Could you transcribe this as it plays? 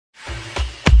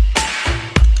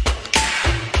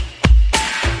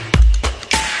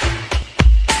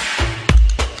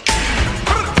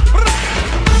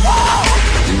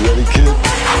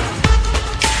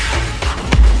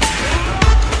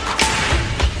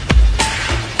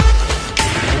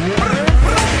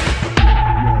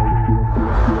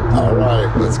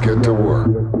get to work.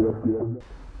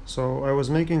 So I was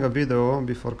making a video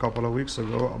before a couple of weeks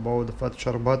ago about the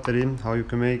Fatshark battery, how you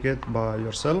can make it by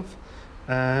yourself,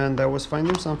 and I was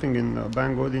finding something in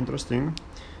Banggood interesting.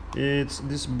 It's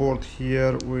this board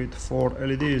here with 4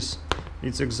 LEDs.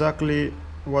 It's exactly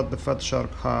what the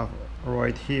Fatshark have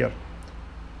right here.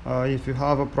 If you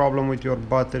have a problem with your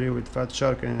battery with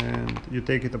Fatshark and you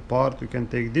take it apart, you can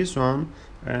take this one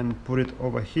and put it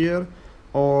over here,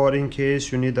 or in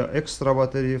case you need an extra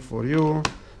battery for you,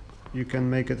 you can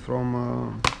make it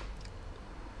from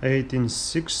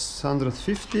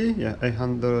 18650, yeah,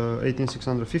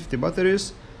 18650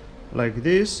 batteries like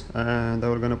this, and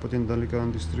I'm gonna put in the link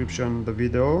in the description the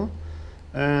video,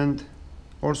 and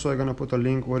also I'm gonna put a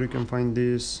link where you can find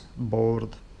this board.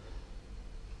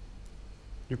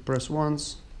 You press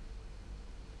once,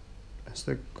 it's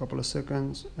take a couple of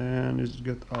seconds and it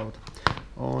get out.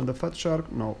 On the Fatshark,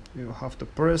 no, you have to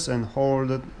press and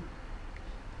hold it.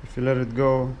 If you let it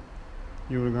go,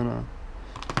 you're gonna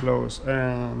close.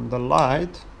 And the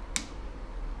light,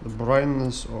 the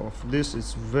brightness of this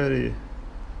is very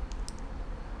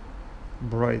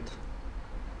bright.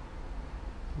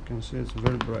 You can see it's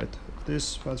very bright.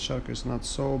 This Fatshark is not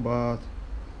so, but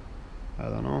I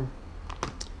don't know.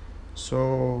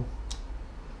 So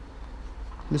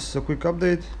this is a quick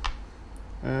update,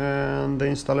 and the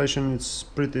installation is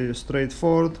pretty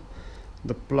straightforward.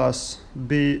 The plus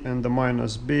B and the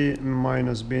minus B.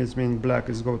 Minus B is mean black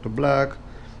is go to black,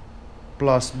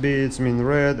 plus B it's mean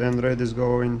red, and red is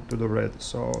going to the red.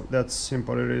 So that's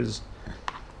simple it is.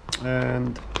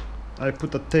 And I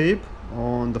put a tape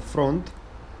on the front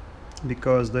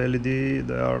because the LED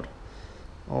they are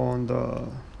on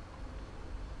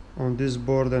this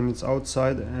board and it's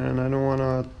outside, and I don't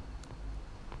wanna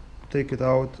take it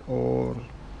out or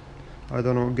I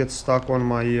don't know get stuck on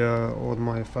my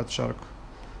Fatshark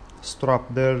strap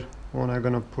there when I'm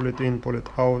gonna pull it in, pull it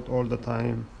out all the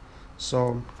time.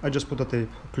 So I just put a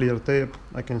tape, clear tape,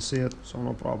 I can see it, so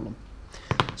no problem.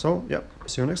 So yeah,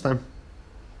 see you next time.